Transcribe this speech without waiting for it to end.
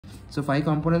So 5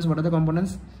 components. What are the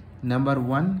components? Number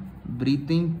 1,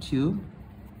 breathing tube.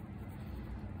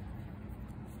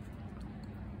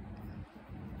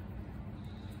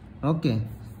 Okay,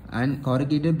 and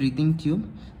corrugated breathing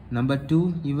tube. Number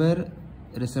 2, your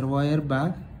reservoir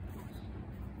bag.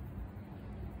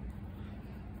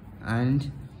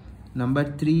 And number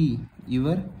 3,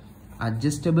 your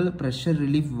adjustable pressure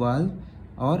relief valve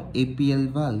or APL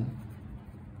valve.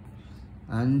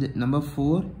 And number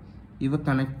 4, your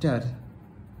connector.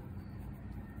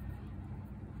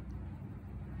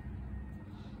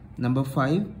 Number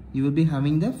 5, you will be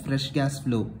having the fresh gas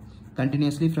flow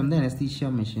continuously from the anesthesia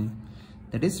machine.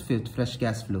 That is fifth, fresh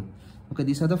gas flow. Okay,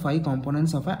 these are the 5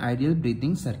 components of an ideal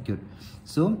breathing circuit.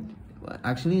 So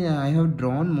actually I have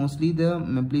drawn mostly the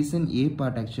Mapleson A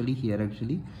part actually here.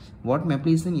 Actually what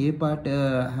Mapleson A part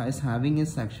is having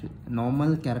is actually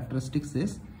normal characteristics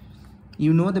is,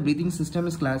 you know, the breathing system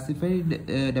is classified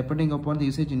depending upon the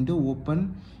usage into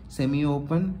open,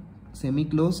 semi-open,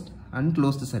 semi-closed and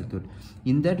closed circuit.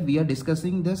 In that we are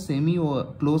discussing the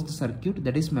semi-closed circuit,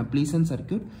 that is Mapleson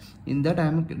circuit. In that I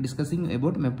am discussing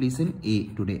about Mapleson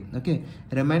A today. Okay,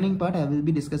 remaining part I will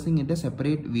be discussing in a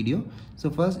separate video. So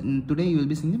first today you will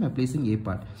be seeing the Mapleson A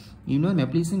part. You know,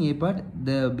 Mapleson A part,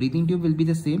 the breathing tube will be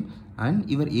the same and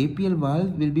your APL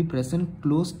valve will be present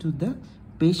close to the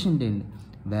patient end,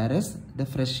 whereas the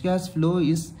fresh gas flow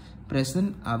is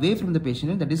present away from the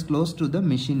patient end, that is close to the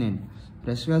machine end.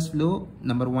 Fresh gas flow,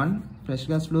 number 1, fresh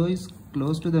gas flow is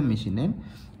close to the machine end,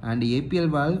 and APL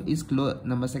valve is close.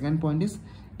 Number 2nd point is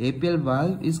APL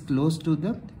valve is close to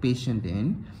the patient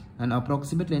end, and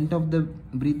approximate length of the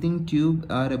breathing tube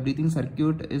or a breathing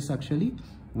circuit is actually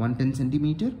 110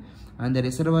 centimeter, and the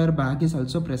reservoir bag is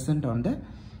also present on the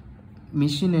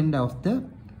machine end of the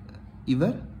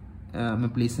your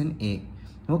Mapleson A.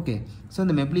 Okay, so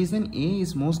the Mapleson A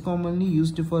is most commonly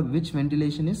used for which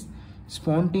ventilation is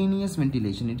spontaneous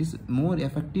ventilation. It is more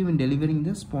effective in delivering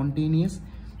the spontaneous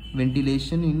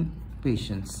ventilation in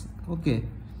patients. Okay,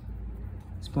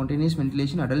 spontaneous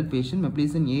ventilation, adult patient,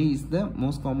 Mapleson A is the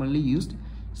most commonly used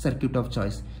circuit of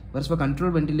choice. Whereas for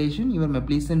controlled ventilation, your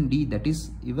Mapleson D, that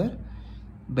is your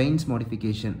Lax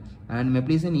modification, and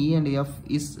Mapleson E and F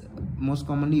is most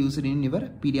commonly used in your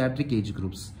pediatric age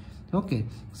groups. Okay,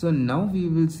 so now we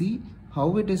will see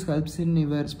how it is helps in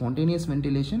your spontaneous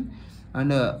ventilation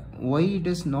and why it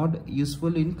is not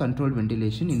useful in controlled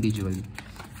ventilation individually.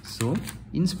 So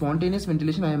in spontaneous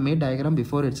ventilation, I have made diagram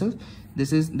before itself.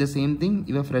 This is the same thing.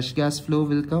 Your fresh gas flow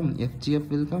will come, FGF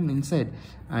will come inside,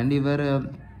 and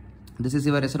your this is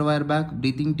your reservoir bag,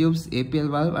 breathing tubes,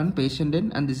 APL valve and patient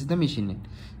end, and this is the machine end.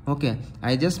 Okay,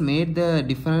 I just made the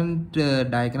different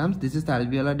diagrams. This is the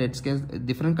alveolar dead space,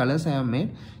 different colors I have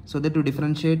made so that to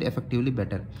differentiate effectively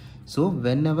better. So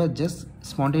whenever just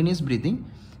spontaneous breathing,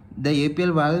 the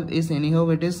APL valve is anyhow,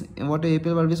 it is what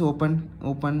APL valve is open,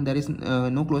 there is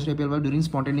no closed APL valve during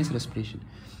spontaneous respiration.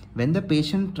 When the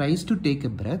patient tries to take a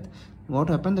breath, what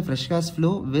happens, the fresh gas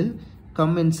flow will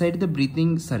come inside the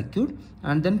breathing circuit,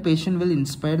 and then patient will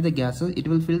inspire the gases. It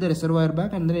will fill the reservoir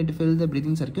bag and then it will fill the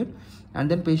breathing circuit,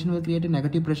 and then patient will create a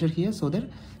negative pressure here so that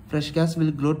fresh gas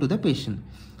will go to the patient.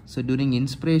 So during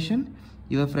inspiration,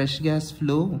 your fresh gas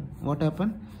flow, what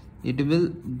happen, it will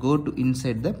go to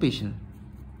inside the patient.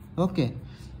 Okay,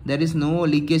 there is no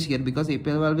leakage here because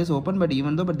APL valve is open, but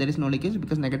even though there is no leakage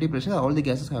because negative pressure, all the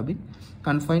gases have been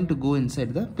confined to go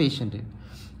inside the patient.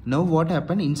 Now what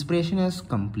happened, inspiration has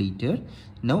completed,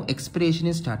 now expiration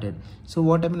is started. So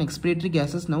what happened, expiratory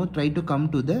gases now try to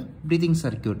come to the breathing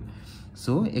circuit.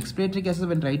 So expiratory gases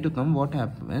when try to come, what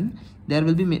happened, there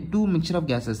will be two mixture of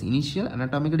gases. Initial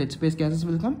anatomical dead space gases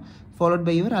will come, followed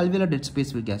by your alveolar dead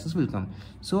space gases will come.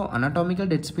 So anatomical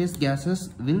dead space gases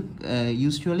will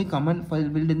usually come and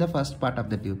build in the first part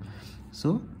of the tube.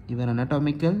 So your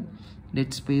anatomical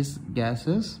dead space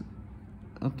gases,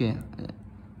 okay,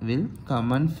 will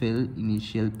come and fill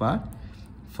initial part,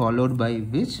 followed by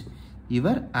which your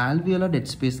alveolar dead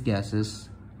space gases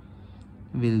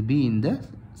will be in the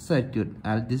circuit.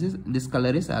 This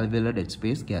color is alveolar dead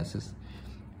space gases.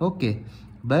 Okay,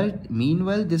 but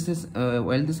meanwhile this is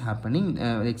while this happening,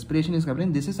 expiration is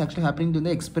happening, this is actually happening to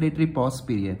the expiratory pause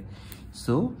period.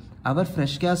 So our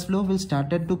fresh gas flow will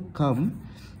started to come,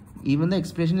 even the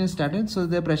expiration is started, so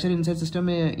the pressure inside system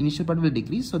initial part will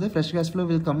decrease, so the fresh gas flow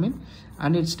will come in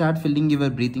and it start filling your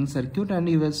breathing circuit, and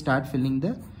you will start filling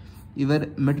the your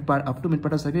mid part, up to mid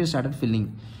part of circuit started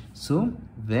filling. So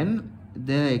when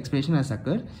the expiration has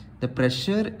occurred, the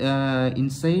pressure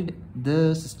inside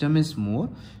the system is more.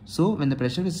 So when the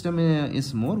pressure system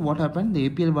is more, what happened, the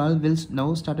APL valve will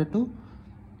now started to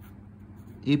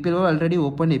APL valve already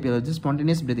opened, APL valve, just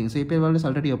spontaneous breathing. So APL valve is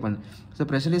already open. So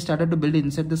pressure is started to build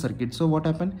inside the circuit. So what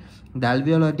happened? The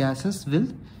alveolar gases will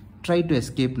try to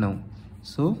escape now.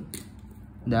 So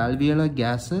the alveolar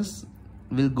gases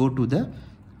will go to the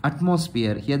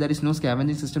atmosphere. Here there is no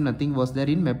scavenging system, nothing was there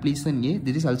in Mapleson A.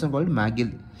 This is also called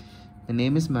Magill. The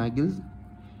name is Magill,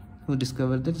 who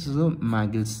discovered that. So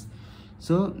Magills.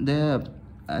 So the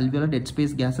alveolar dead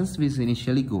space gases will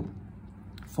initially go,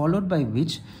 followed by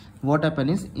which what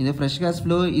happens is, in the fresh gas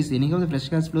flow is anyhow the fresh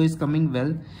gas flow is coming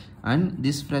well, and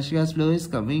this fresh gas flow is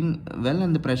coming well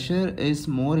and the pressure is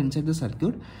more inside the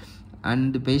circuit,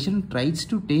 and the patient tries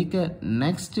to take a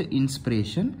next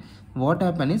inspiration. What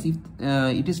happens is,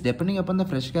 if it is depending upon the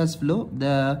fresh gas flow,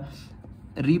 the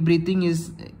rebreathing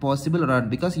is possible or not,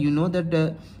 because you know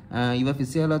that your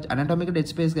physiological anatomical dead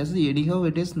space gases, anyhow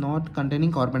it is not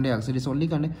containing carbon dioxide, it is only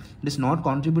it is not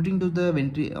contributing to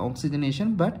the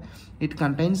oxygenation, but it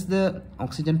contains the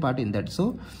oxygen part in that.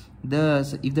 So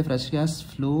if the fresh gas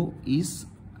flow is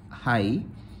high,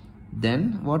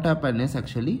 then what happens is,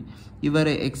 actually your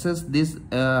excess this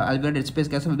alveolar dead space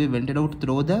gas will be vented out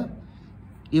through the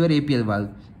your APL valve,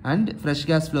 and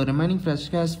remaining fresh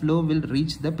gas flow will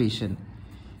reach the patient.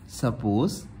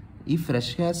 Suppose if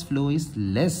fresh gas flow is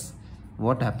less,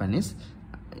 what happens is,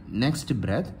 next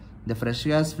breath the fresh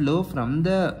gas flow from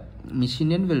the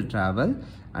machine will travel,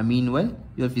 and meanwhile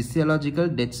your physiological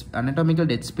anatomical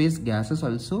dead space gases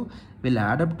also will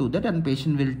add up to that, and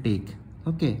patient will take,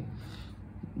 okay,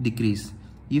 decrease.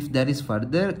 If there is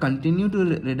further continue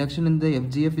to reduction in the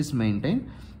FGF is maintained,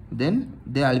 then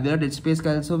the alveolar dead space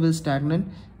also will stagnate,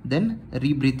 then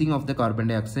rebreathing of the carbon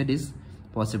dioxide is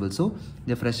possible. So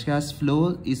the fresh gas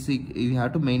flow is, you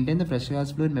have to maintain the fresh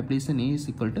gas flow in Mapleson A is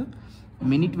equal to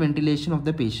minute ventilation of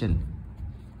the patient.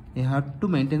 You have to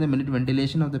maintain the minute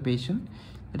ventilation of the patient,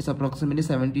 that is approximately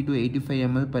 70 to 85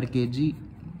 ml per kg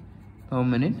per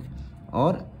minute,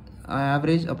 or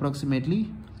average approximately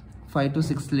 5 to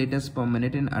 6 liters per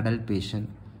minute in adult patient.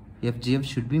 FGF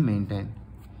should be maintained,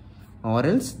 or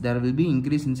else there will be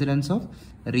increased incidence of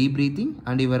rebreathing,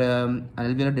 and your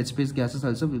alveolar dead space gases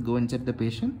also will go inside the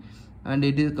patient, and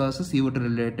it causes CO2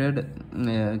 related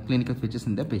clinical features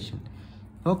in the patient.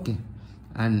 Okay,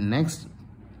 and next,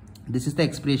 this is the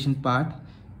expiration part.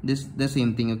 This the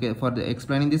same thing. Okay, for the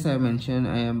explaining this I have mentioned,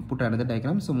 I have put another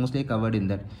diagram, so mostly I covered in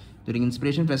that. During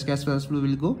inspiration fresh gas flow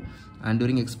will go, and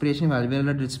during expiration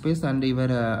alveolar dead space and your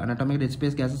anatomic dead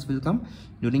space gases will come.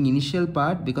 During initial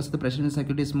part, because the pressure in the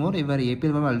circuit is more, your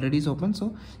APL valve already is open,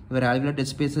 so your alveolar dead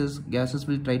spaces gases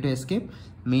will try to escape.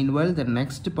 Meanwhile, the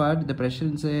next part, the pressure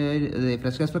inside the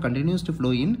fresh gas flow continues to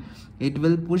flow in. It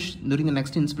will push, during the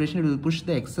next inspiration it will push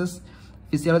the excess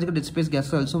physiological dead space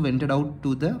gases also vented out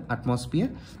to the atmosphere,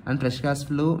 and fresh gas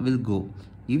flow will go.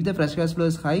 If the fresh gas flow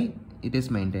is high, it is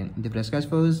maintained. If the fresh gas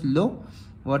flow is low,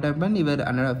 what happens? Your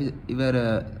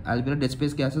alveolar dead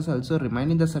space gases also remain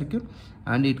in the circuit,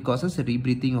 and it causes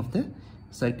rebreathing of the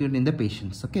circuit in the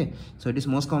patients. Okay, so it is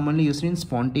most commonly used in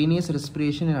spontaneous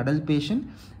respiration in adult patient.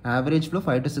 Average flow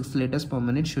 5 to 6 liters per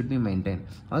minute should be maintained,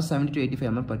 or 70 to 85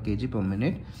 ml per kg per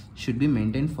minute should be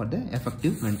maintained for the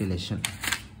effective ventilation.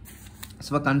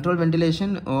 So for control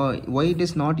ventilation, why it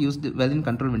is not used well in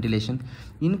control ventilation?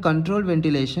 In control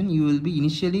ventilation, you will be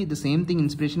initially the same thing,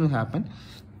 inspiration will happen,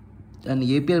 and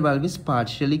APL valve is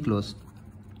partially closed.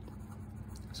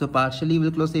 So partially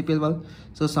will close the APL valve.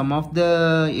 So some of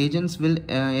the agents will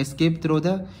escape through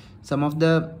the, some of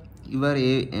the your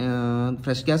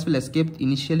fresh gas will escape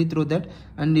initially through that,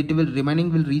 and it will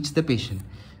remaining will reach the patient.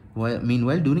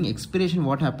 Meanwhile, during expiration,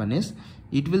 what happens is,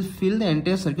 it will fill the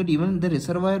entire circuit. Even the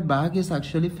reservoir bag is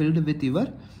actually filled with your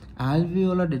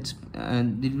alveolar dead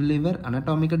and it will your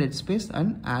anatomical dead space,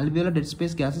 and alveolar dead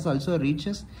space gases also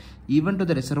reaches even to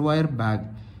the reservoir bag.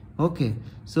 Okay,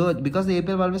 so because the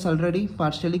APL valve is already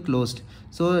partially closed,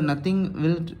 so nothing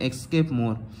will escape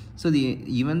more. So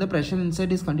even the pressure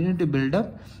inside is continuing to build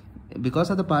up. Because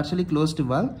of the partially closed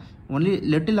valve, only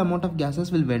little amount of gases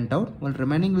will vent out, while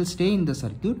remaining will stay in the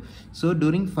circuit. So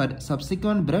during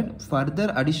subsequent breath,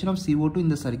 further addition of CO2 in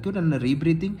the circuit and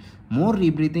rebreathing, more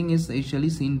rebreathing is usually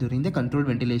seen during the controlled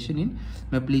ventilation in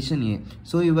Mapleson A.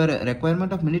 So your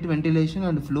requirement of minute ventilation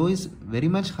and flow is very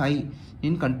much high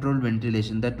in controlled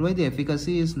ventilation. That's why the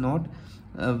efficacy is not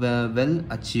well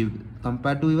achieved.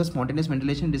 Compared to your spontaneous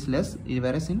ventilation, it is less,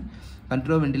 whereas in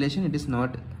controlled ventilation it is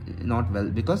not well,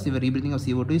 because your rebreathing of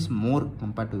CO2 is more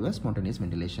compared to your spontaneous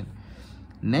ventilation.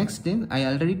 Next thing, I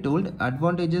already told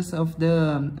advantages of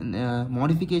the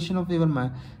modification of your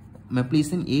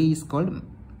Mapleson A is called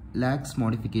Lax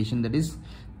modification. That is,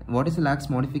 what is the lax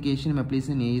modification in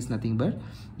Mapleson A is nothing but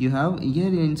you have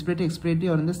here inspiratory expiratory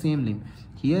are in the same limb.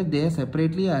 Here they are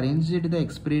separately arranged the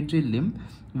expiratory limb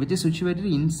which is situated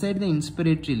inside the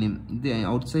inspiratory limb. The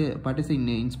outside part is the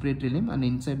inspiratory limb and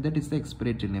inside that is the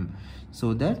expiratory limb.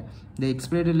 So that the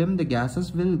expiratory limb, the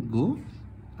gases will go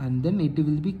and then it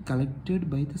will be collected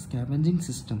by the scavenging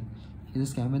system. It is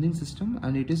a scavenging system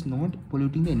and it is not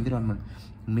polluting the environment.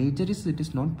 Major is it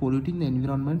is not polluting the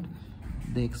environment.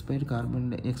 The expired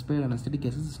anesthetic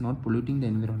gases is not polluting the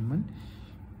environment.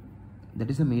 That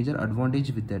is a major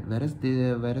advantage with that.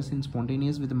 Whereas in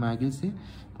spontaneous with the McGill say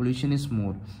pollution is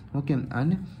more. Okay,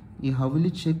 and how will you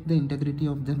check the integrity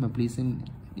of the Mapleson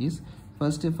is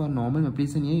first for normal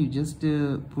Mapleson A you just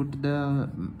put the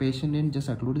patient in, just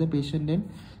occlude the patient in,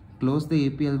 close the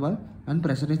APL valve and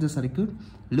pressurize the circuit.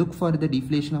 Look for the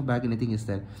deflation of bag, anything is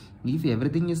there. If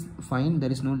everything is fine, there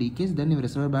is no leakage, then your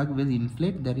reservoir bag will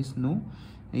inflate. There is no,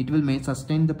 it will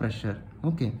sustain the pressure.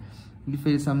 Okay,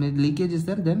 if some leakage is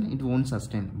there, then it won't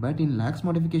sustain. But in lax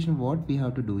modification, what we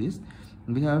have to do is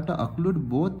we have to occlude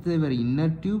both your inner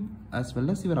tube as well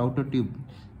as your outer tube.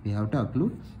 We have to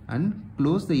occlude and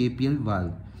close the APL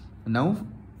valve. Now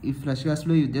if fresh gas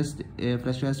flow, you just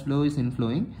fresh gas flow is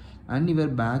inflowing and your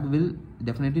bag will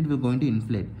definitely going to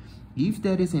inflate. If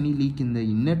there is any leak in the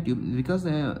inner tube, because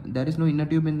there is no inner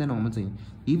tube in the normal side,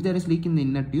 if there is leak in the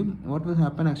inner tube, what will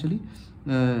happen actually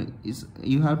is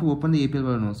you have to open the APL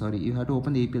valve now. Sorry, you have to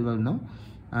open the APL valve now,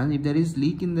 and if there is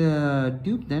leak in the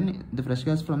tube, then the fresh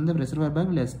gas from the reservoir bag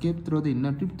will escape through the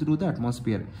inner tube through the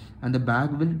atmosphere and the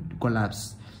bag will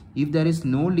collapse. If there is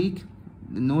no leak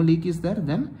is there,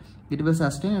 then it will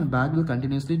sustain and bag will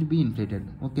continuously be inflated.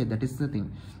 Okay, that is the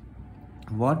thing.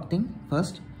 What thing?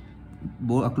 First,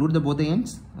 occlude the both the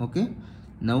ends. Okay,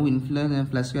 now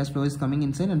flush gas flow is coming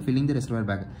inside and filling the reservoir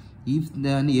bag. If the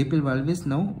APL valve is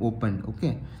now opened,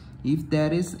 okay, if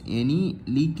there is any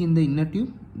leak in the inner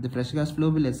tube, the fresh gas flow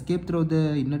will escape through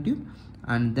the inner tube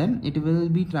and then it will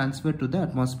be transferred to the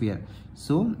atmosphere.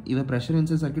 So your pressure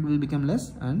inside circuit will become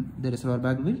less and the reservoir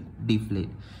bag will deflate.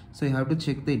 So you have to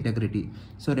check the integrity.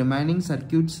 So remaining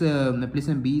circuits,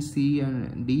 Mapleson B, C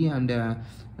and D and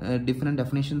different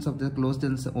definitions of the closed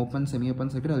and open, semi-open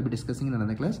circuit I will be discussing in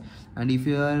another class. And if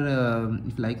you are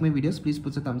if you like my videos, please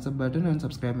put the thumbs up button and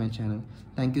subscribe my channel.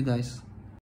 Thank you guys.